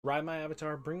Ride My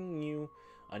Avatar, bringing you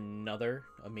another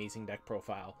amazing deck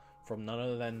profile from none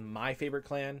other than my favorite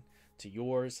clan to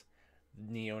yours,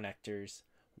 Neo Nectars.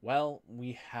 Well,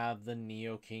 we have the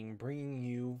Neo King bringing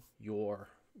you your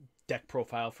deck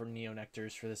profile for Neo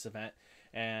Nectars for this event,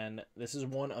 and this is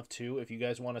one of two. If you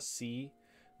guys want to see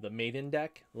the maiden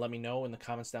deck, let me know in the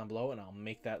comments down below and I'll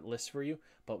make that list for you.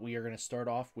 But we are going to start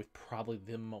off with probably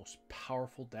the most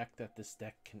powerful deck that this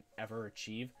deck can ever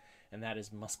achieve, and that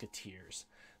is Musketeers.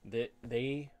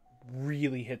 They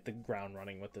really hit the ground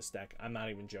running with this deck. I'm not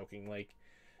even joking. Like,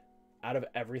 out of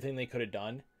everything they could have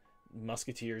done,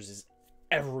 Musketeers is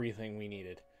everything we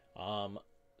needed.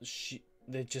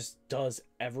 It just does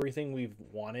everything we've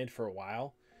wanted for a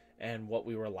while and what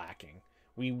we were lacking.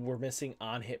 We were missing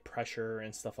on-hit pressure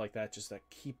and stuff like that just to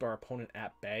keep our opponent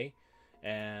at bay.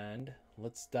 And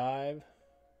let's dive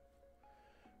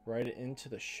right into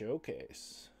the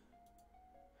showcase.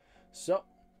 So,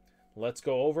 let's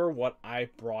go over what I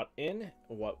brought in,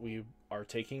 what we are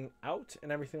taking out,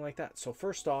 and everything like that. So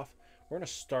first off, we're going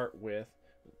to start with,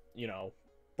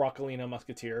 Broccolina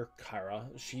Musketeer, Kyra.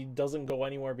 She doesn't go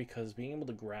anywhere because being able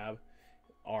to grab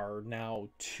our now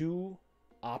two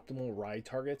optimal ride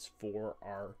targets for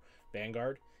our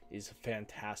Vanguard is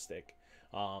fantastic.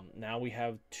 Now we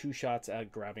have two shots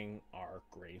at grabbing our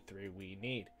grade 3 we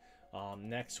need.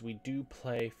 Next, we do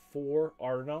play 4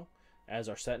 Arno as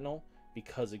our Sentinel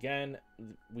because, again,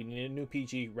 we need a new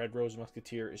PG. Red Rose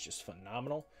Musketeer is just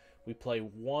phenomenal. We play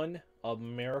 1 of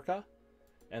America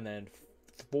and then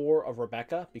 4 of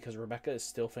Rebecca because Rebecca is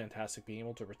still fantastic. Being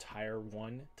able to retire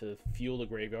 1 to fuel the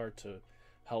graveyard to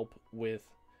help with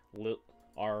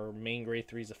our main grade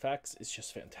 3's effects is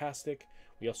just fantastic.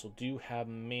 We also do have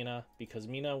Mina because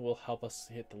Mina will help us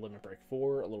hit the limit break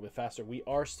 4 a little bit faster. We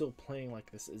are still playing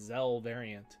like this Zell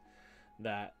variant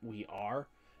that we are,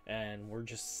 and we're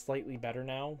just slightly better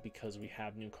now because we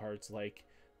have new cards like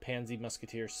Pansy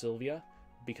Musketeer Sylvia,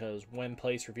 because when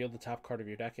placed, reveal the top card of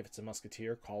your deck. If it's a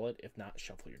Musketeer, call it. If not,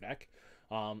 shuffle your deck.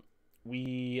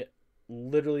 We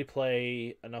literally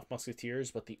play enough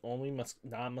Musketeers, but the only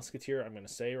non-Musketeer I'm going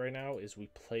to say right now is we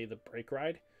play the Break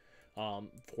Ride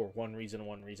for one reason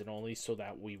only, so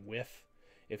that we whiff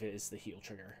if it is the heal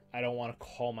trigger. I don't want to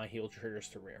call my heal triggers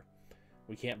to rare.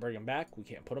 We can't bring them back. We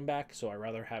can't put them back, so I'd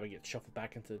rather have it get shuffled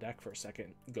back into the deck for a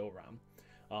second go-around.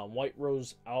 White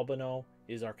Rose Albino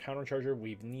is our countercharger.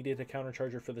 We've needed a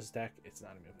countercharger for this deck. It's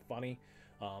not even funny.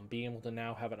 Being able to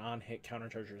now have an on-hit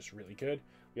countercharger is really good.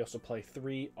 We also play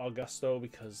 3 Augusto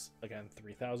because, again,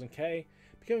 3000k.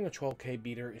 Becoming a 12k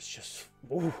beater is just,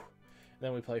 woo. And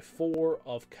then we play 4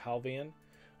 of Calvian.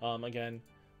 Again,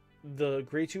 the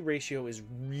grade 2 ratio is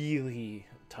really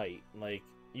tight. Like,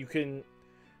 you can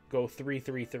go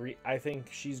 3-3-3. I think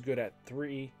she's good at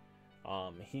 3.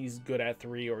 He's good at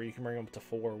 3, or you can bring him up to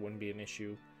 4, wouldn't be an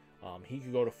issue. He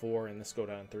could go to 4 and this go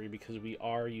down 3 because we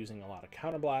are using a lot of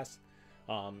counterblast.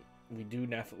 We do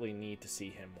definitely need to see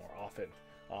him more often.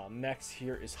 Next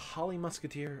here is Holly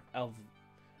Musketeer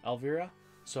Elvira.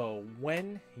 So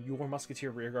when your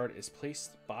Musketeer rearguard is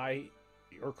placed by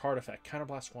your card effect,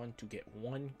 counterblast 1 to get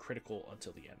 1 critical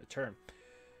until the end of turn.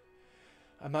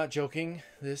 I'm not joking.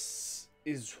 This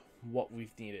is what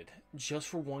we've needed. Just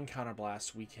for 1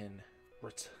 counterblast, we can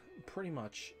pretty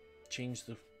much change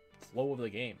the flow of the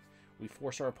game. We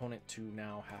force our opponent to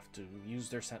now have to use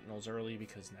their sentinels early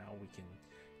because now we can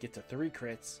get to 3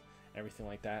 crits, everything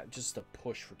like that, just to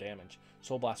push for damage.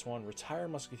 Soul Blast 1, retire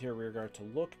Musketeer rearguard to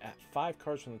look at 5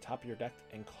 cards from the top of your deck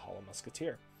and call a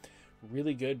Musketeer.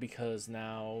 Really good because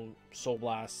now Soul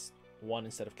Blast 1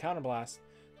 instead of Counterblast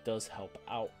does help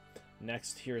out.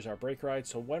 Next, here's our Break Ride.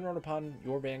 So when run upon,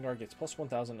 your Vanguard gets plus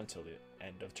 1000 until the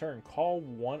end of turn. Call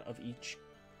 1 of each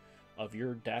of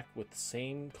your deck with the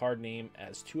same card name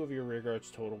as 2 of your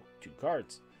rearguards, total 2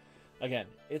 cards. Again,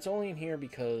 it's only in here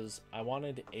because I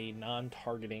wanted a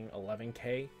non-targeting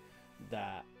 11k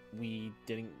that we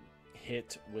didn't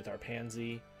hit with our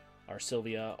Pansy, our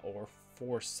Sylvia, or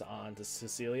force onto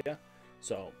Cecilia.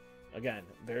 So again,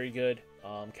 very good.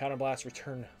 Counterblast,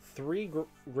 return 3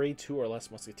 grade 2 or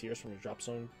less Musketeers from your drop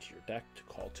zone to your deck to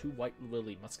call 2 White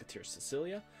Lily Musketeer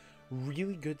Cecilia.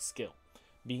 Really good skill.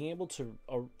 Being able to,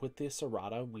 with this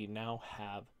errata, we now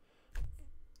have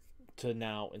to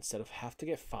now, instead of have to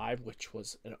get 5, which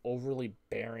was an overly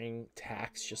bearing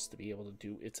tax just to be able to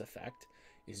do its effect,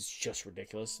 is just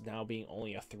ridiculous. Now being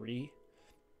only a 3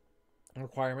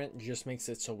 requirement just makes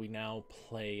it so we now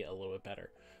play a little bit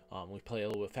better. We play a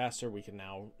little bit faster. We can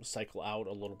now cycle out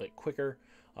a little bit quicker.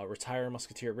 Retire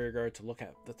Musketeer rearguard to look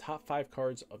at the top 5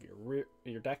 cards of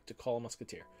your deck to call a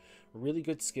Musketeer. Really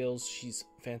good skills. She's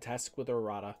fantastic with her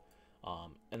errata.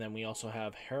 And then we also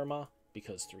have Herma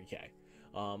because 3k.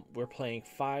 We're playing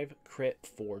 5 crit,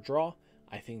 4 draw.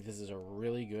 I think this is a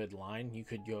really good line. You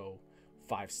could go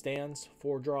 5 stands,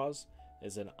 4 draws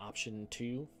as an option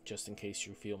 2, just in case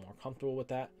you feel more comfortable with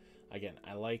that. Again,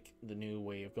 I like the new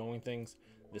way of going things.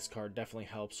 This card definitely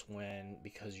helps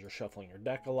because you're shuffling your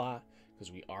deck a lot,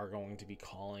 because we are going to be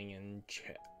calling and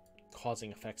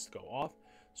causing effects to go off.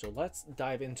 So let's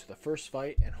dive into the first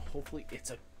fight, and hopefully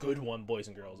it's a good one, boys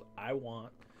and girls. I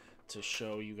want to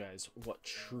show you guys what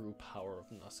true power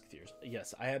of Musketeers.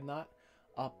 Yes, I have not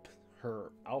upped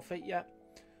her outfit yet,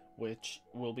 which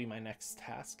will be my next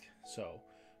task. So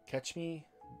catch me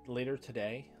later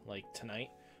today, like tonight,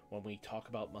 when we talk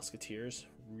about Musketeers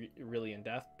really in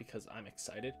depth, because I'm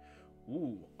excited.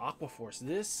 Ooh, Aqua Force.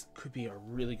 This could be a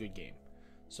really good game.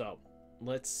 So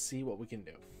let's see what we can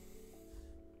do.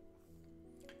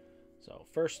 So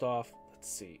first off, let's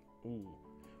see. Ooh,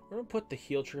 we're going to put the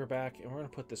heal trigger back, and we're going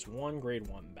to put this one grade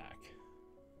 1 back.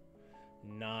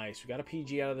 Nice. We got a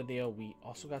PG out of the deal. We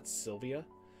also got Sylvia.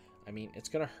 I mean, it's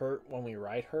going to hurt when we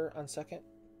ride her on second,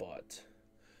 but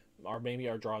maybe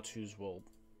our draw 2s will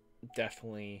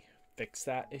definitely fix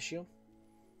that issue.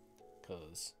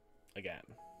 Because, again.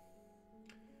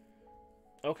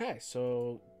 Okay,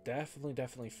 so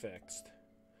definitely fixed.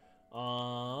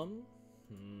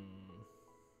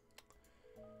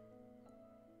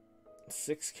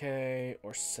 6K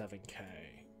or 7K.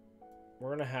 We're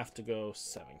gonna have to go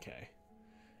 7K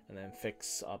and then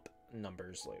fix up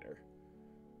numbers later.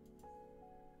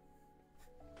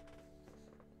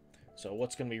 So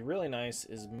what's gonna be really nice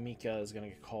is Mika is gonna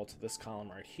get called to this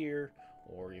column right here,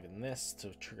 or even this, to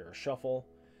trigger a shuffle,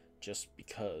 just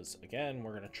because, again,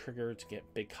 we're gonna trigger to get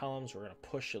big columns. We're gonna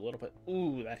push a little bit.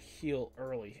 Ooh, that heal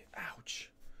early.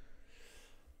 Ouch.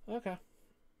 Okay,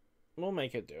 we'll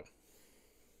make it do.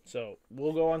 So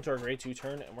we'll go on to our grade 2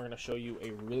 turn, and we're going to show you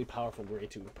a really powerful grade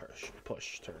 2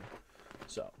 push turn.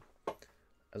 So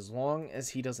as long as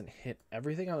he doesn't hit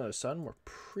everything under the sun, we're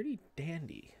pretty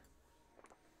dandy.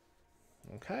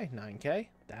 Okay, 9K.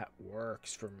 That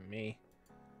works for me.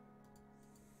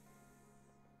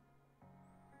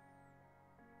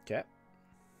 Okay.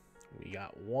 We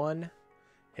got 1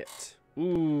 hit.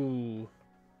 Ooh.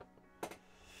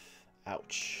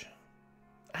 Ouch.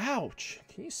 Ouch.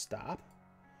 Can you stop?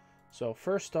 So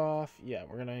first off, yeah,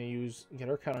 we're gonna get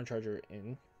our counter charger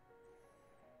in.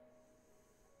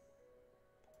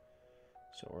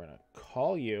 So we're gonna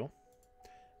call you,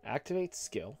 activate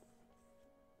skill.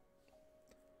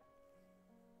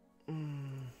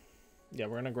 Yeah,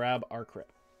 we're gonna grab our crit.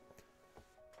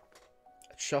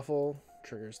 Shuffle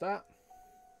triggers that.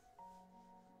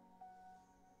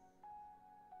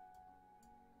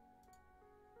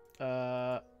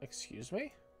 Excuse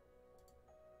me?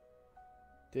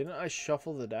 Didn't I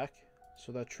shuffle the deck?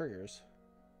 So that triggers.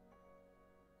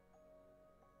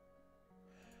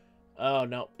 Oh,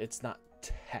 no. It's not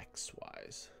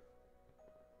text-wise.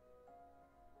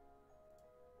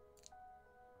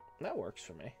 That works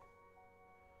for me.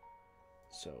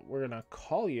 So we're going to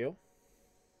call you.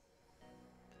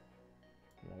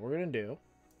 What we're going to do.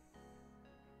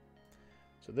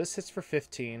 So this hits for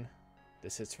 15.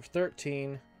 This hits for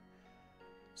 13.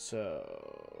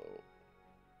 So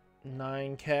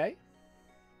 9K.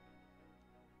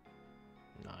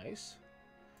 Nice.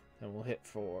 Then we'll hit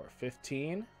for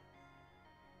 15.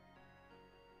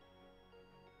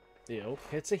 Ew.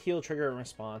 Hits a heal trigger in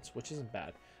response, which isn't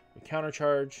bad. We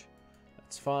countercharge.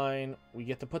 That's fine. We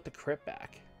get to put the crit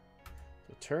back.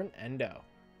 So turn endo.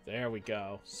 There we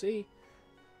go. See?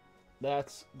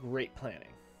 That's great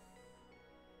planning.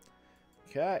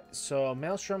 Okay, so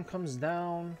Maelstrom comes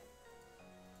down.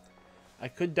 I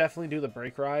could definitely do the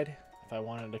brake ride if I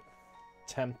wanted to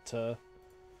attempt to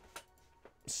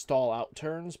stall out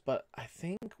turns, but I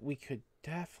think we could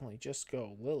definitely just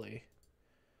go Lily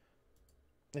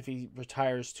if he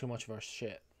retires too much of our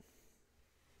shit.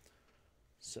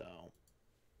 So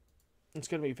it's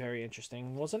going to be very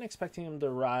interesting. Wasn't expecting him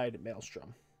to ride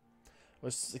Maelstrom.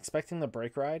 Was expecting the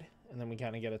brake ride, and then we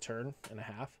kind of get a turn and a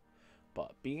half.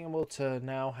 But being able to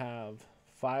now have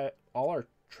all our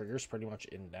triggers pretty much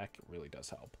in deck really does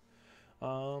help.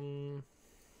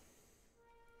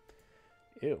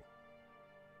 Ew.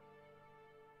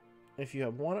 If you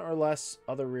have 1 or less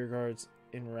other rear guards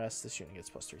in rest, this unit gets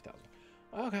plus 3,000.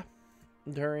 Okay.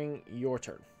 During your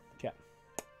turn. Okay.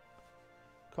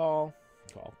 Call.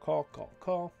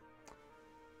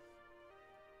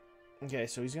 Okay,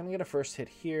 so he's going to get a first hit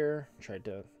here. Tried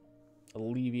to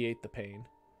alleviate the pain.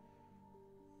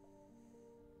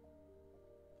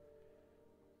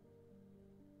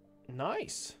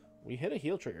 Nice. We hit a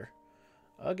heal trigger.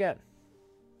 Again.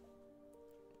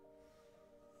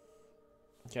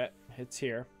 Okay, hits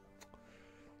here.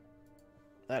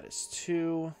 That is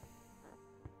 2.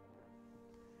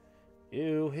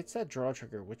 Ew, hits that draw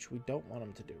trigger, which we don't want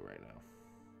him to do right now.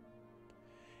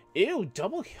 Ew,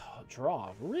 double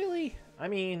draw. Really? I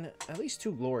mean, at least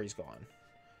 2 glory's gone.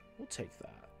 We'll take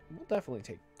that. We'll definitely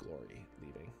take glory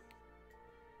leaving.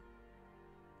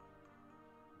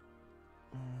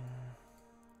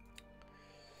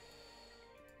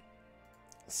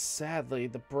 Sadly,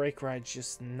 the brake ride's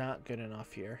just not good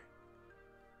enough here.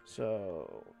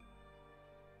 So...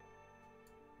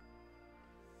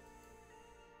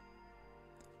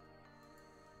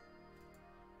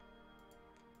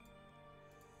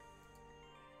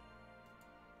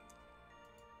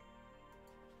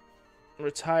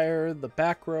 retire the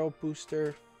back row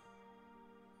booster.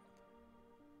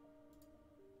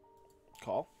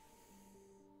 Call.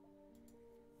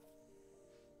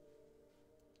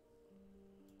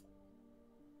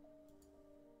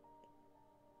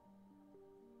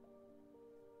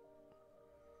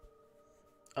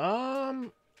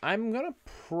 I'm gonna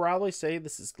probably say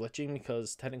this is glitching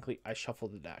because technically I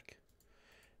shuffled the deck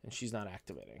and she's not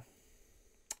activating.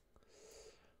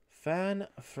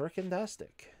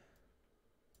 Fan-frickin-tastic.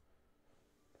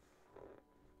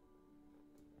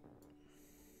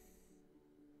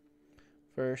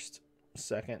 First,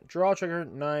 second, draw trigger,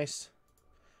 nice.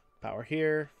 Power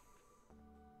here.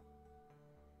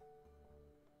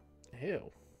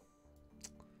 Ew.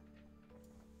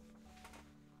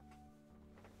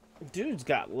 Dude's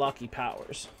got lucky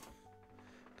powers.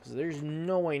 Because there's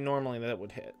no way normally that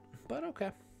would hit. But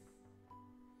okay.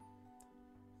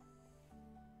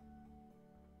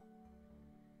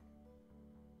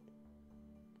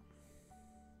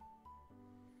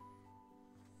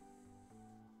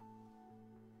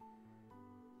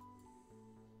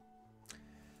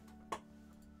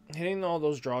 Hitting all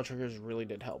those draw triggers really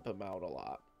did help him out a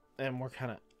lot. And we're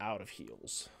kind of out of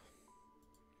heals.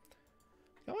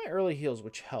 Got my early heals,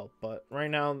 which help, but right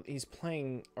now he's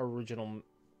playing original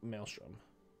Maelstrom.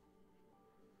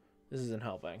 This isn't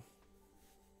helping.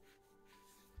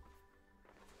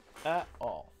 At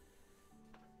all.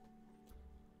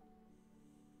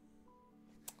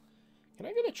 Can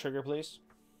I get a trigger, please?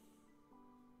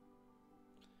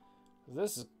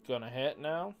 This is gonna hit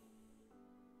now.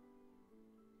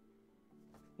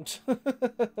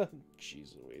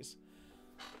 Jeez Louise.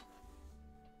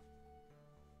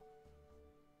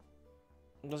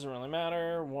 Doesn't really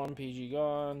matter. 1 PG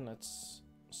gone. That's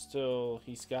still...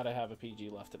 He's got to have a PG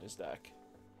left in his deck.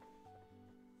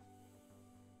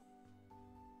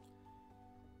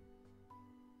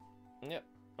 Yep.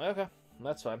 Okay.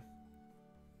 That's fine.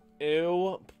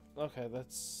 Ew. Okay,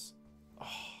 that's... Oh,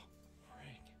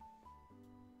 frig.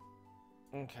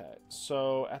 Okay,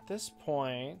 so at this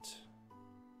point...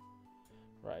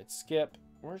 Right, skip.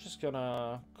 We're just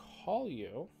gonna call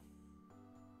you.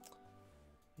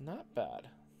 Not bad.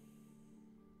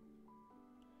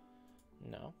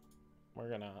 No.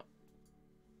 We're gonna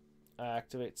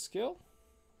activate skill.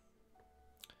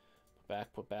 Put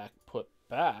back, put back, put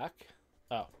back.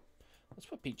 Oh. Let's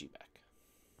put PG back.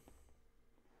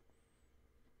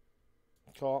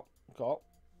 Call, call.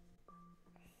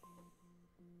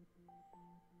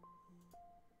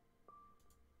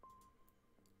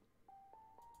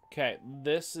 Okay,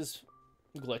 this is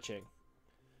glitching.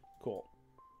 Cool.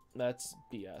 That's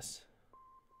BS.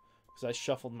 Because I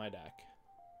shuffled my deck.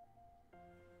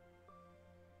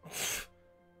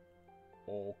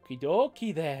 Okie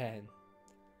dokie then.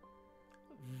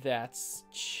 That's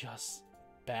just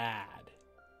bad.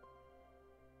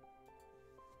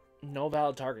 No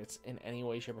valid targets in any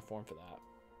way, shape, or form for that.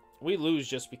 We lose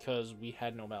just because we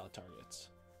had no valid targets.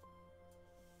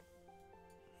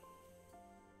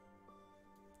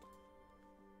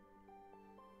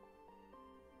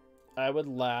 I would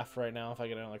laugh right now if I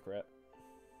get another crit.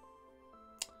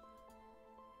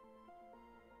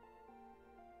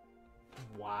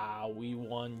 Wow, we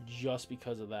won just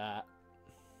because of that.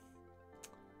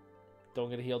 Don't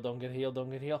get a heal, don't get a heal, don't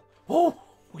get a heal. Oh,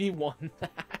 we won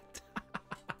that.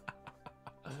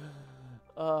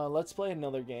 Let's play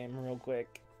another game real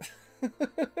quick.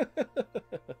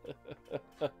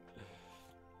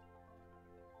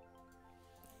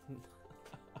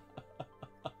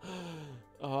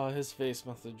 Oh, his face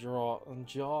must have jaw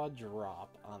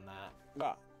drop on that.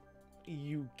 Ah,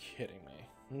 you kidding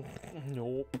me?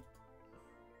 Nope.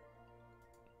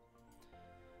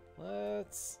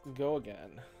 Let's go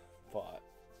again. But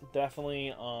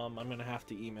definitely, I'm gonna have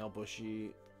to email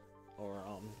Bushy or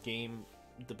game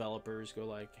developers. Go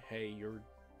like, hey, your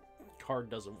card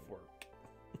doesn't work.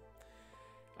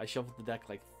 I shuffled the deck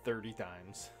like 30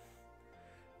 times.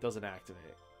 Doesn't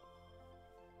activate.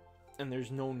 And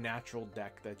there's no natural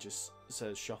deck that just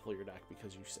says shuffle your deck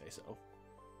because you say so.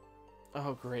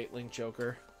 Oh, great, Link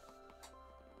Joker.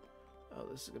 Oh,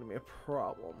 this is going to be a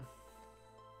problem.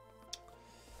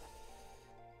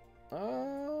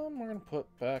 We're going to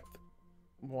put back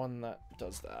one that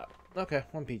does that. Okay,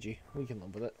 1 PG. We can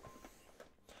live with it.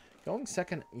 Going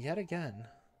second yet again.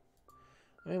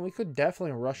 I mean, we could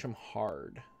definitely rush him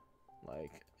hard.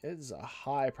 Like, it's a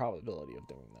high probability of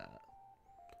doing that.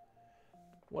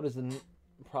 What is the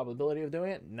probability of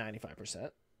doing it? 95%.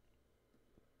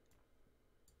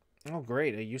 Oh,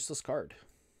 great. A useless card.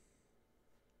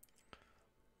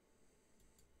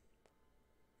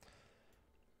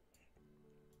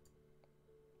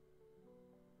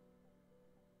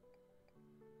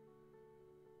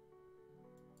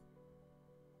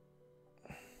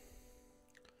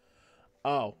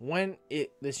 Oh, when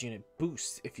this unit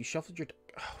boosts, if you shuffled your...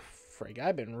 Oh, frig,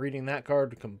 I've been reading that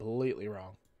card completely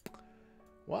wrong.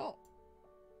 Well,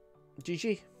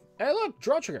 GG. Hey, look,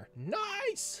 draw trigger.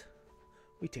 Nice!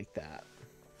 We take that.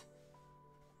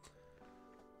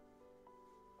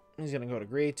 He's going to go to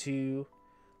grade 2.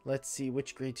 Let's see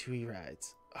which grade 2 he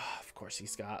rides. Oh, of course,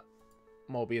 he's got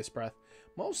Mobius Breath.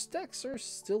 Most decks are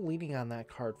still leaning on that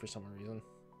card for some reason,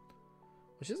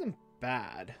 which isn't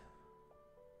bad.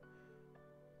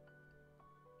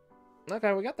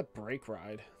 Okay, we got the Break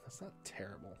Ride. That's not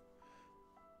terrible.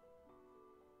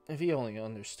 If he only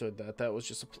understood that, that was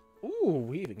just a... Ooh,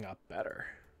 we even got better.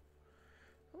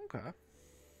 Okay.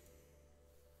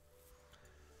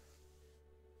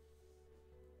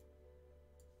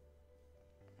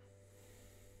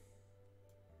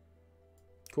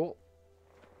 Cool.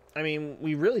 I mean,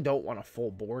 we really don't want a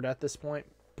full board at this point,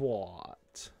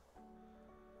 but...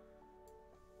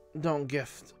 Don't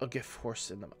gift a gift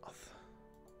horse in the mouth.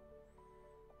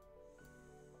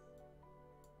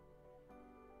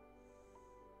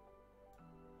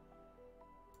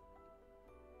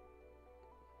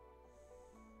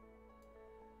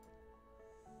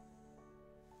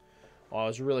 Oh, I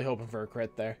was really hoping for a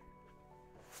crit there.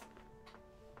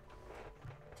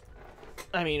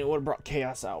 I mean, it would have brought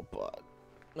chaos out, but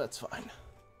that's fine.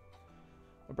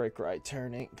 A Break Ride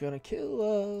turn ain't gonna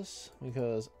kill us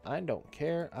because I don't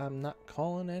care. I'm not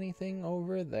calling anything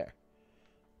over there.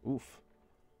 Oof.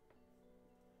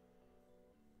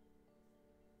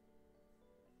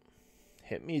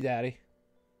 Hit me, daddy.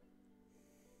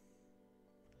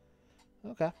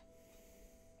 Okay.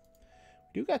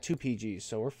 We do got 2 PGs,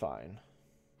 so we're fine.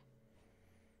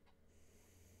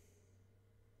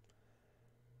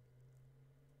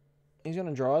 He's going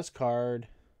to draw his card.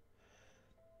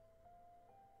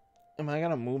 Am I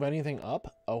going to move anything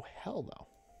up? Oh, hell no.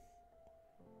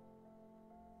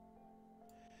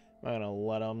 Am I going to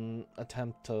let him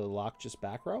attempt to lock just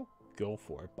back row? Go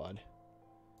for it, bud.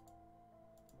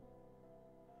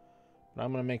 But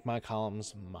I'm going to make my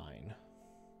columns mine.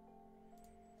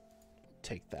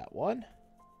 Take that one.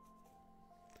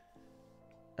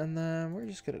 And then we're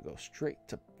just going to go straight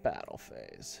to battle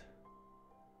phase.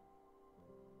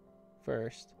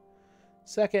 First.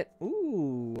 Second.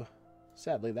 Ooh.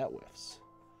 Sadly, that whiffs.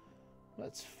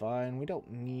 That's fine. We don't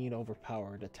need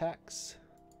overpowered attacks.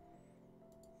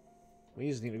 We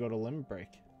just need to go to limit break.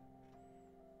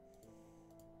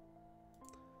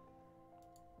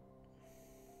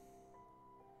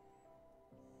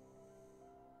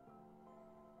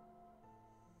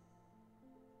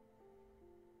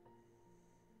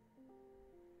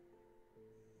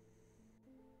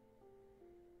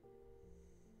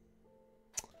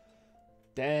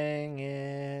 Dang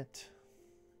it.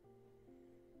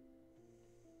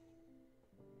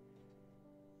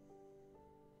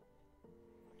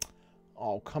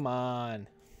 Oh, come on.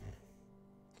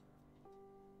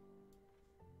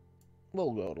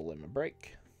 We'll go to limit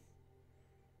break.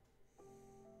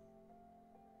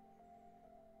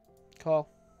 Call.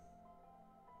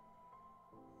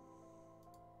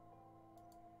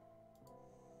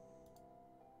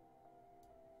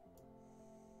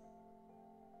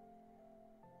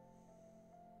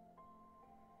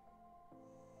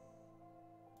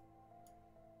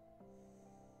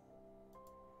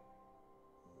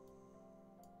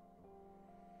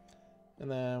 And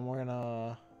then we're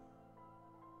gonna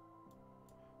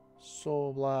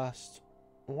Soul Blast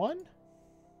 1.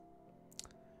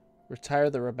 Retire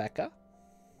the Rebecca.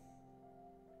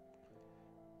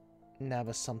 Now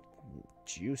something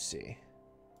juicy.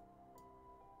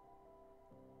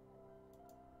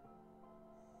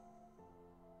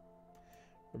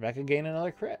 Rebecca gain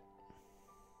another crit.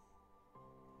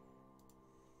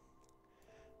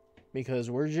 Because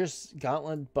we're just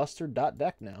Gauntlet Buster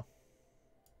 .deck now.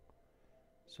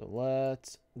 So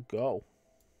let's go.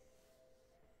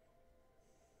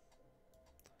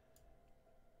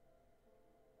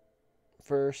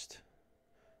 first,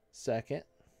 second.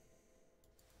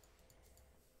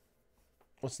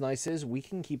 What's nice is we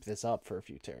can keep this up for a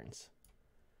few turns.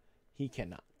 He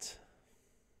cannot.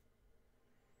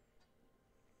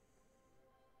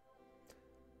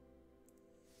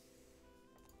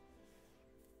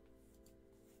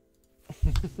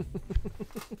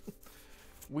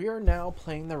 We are now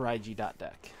playing the Reijy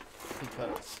deck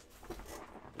because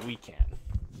we can.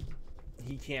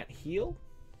 He can't heal.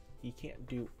 He can't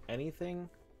do anything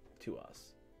to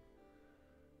us.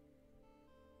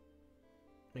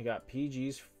 We got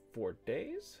PGs for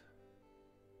days.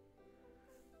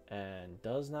 And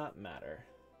does not matter.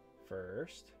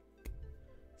 First.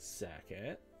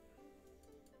 Second.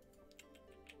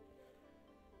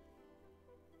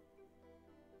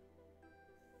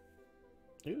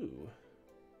 Ooh.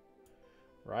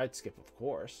 Ride skip, of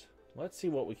course. Let's see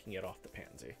what we can get off the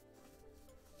pansy.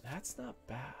 That's not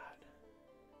bad.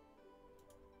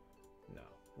 No.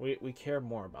 We care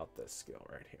more about this skill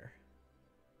right here.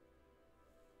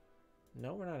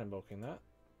 No, we're not invoking that.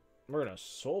 We're going to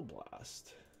Soul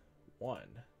Blast. 1.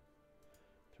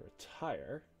 To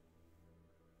retire.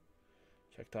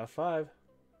 Check top 5.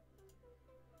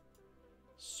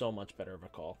 So much better of a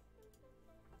call.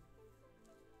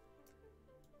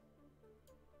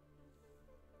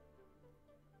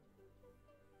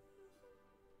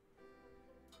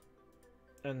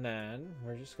 And then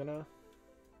we're just gonna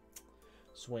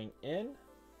swing in.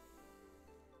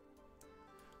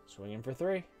 Swing in for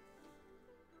 3.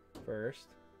 First.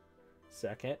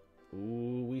 Second.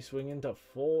 Ooh, we swing into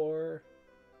 4.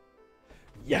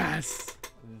 Yes!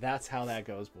 That's how that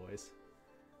goes, boys.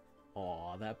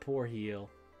 Aw, that poor heal.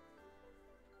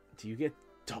 Do you get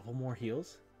double more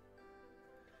heals?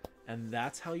 And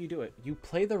that's how you do it. You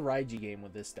play the Reijy game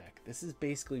with this deck. This is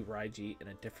basically Reijy in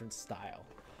a different style.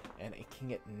 And it can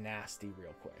get nasty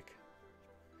real quick.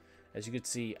 As you could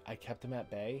see, I kept him at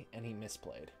bay and he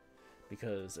misplayed.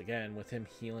 Because, again, with him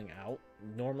healing out,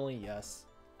 normally, yes,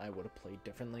 I would have played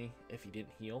differently if he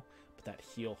didn't heal. But that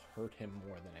heal hurt him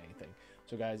more than anything.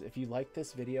 So, guys, if you like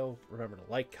this video, remember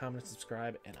to like, comment, and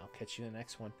subscribe. And I'll catch you in the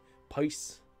next one.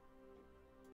 Peace!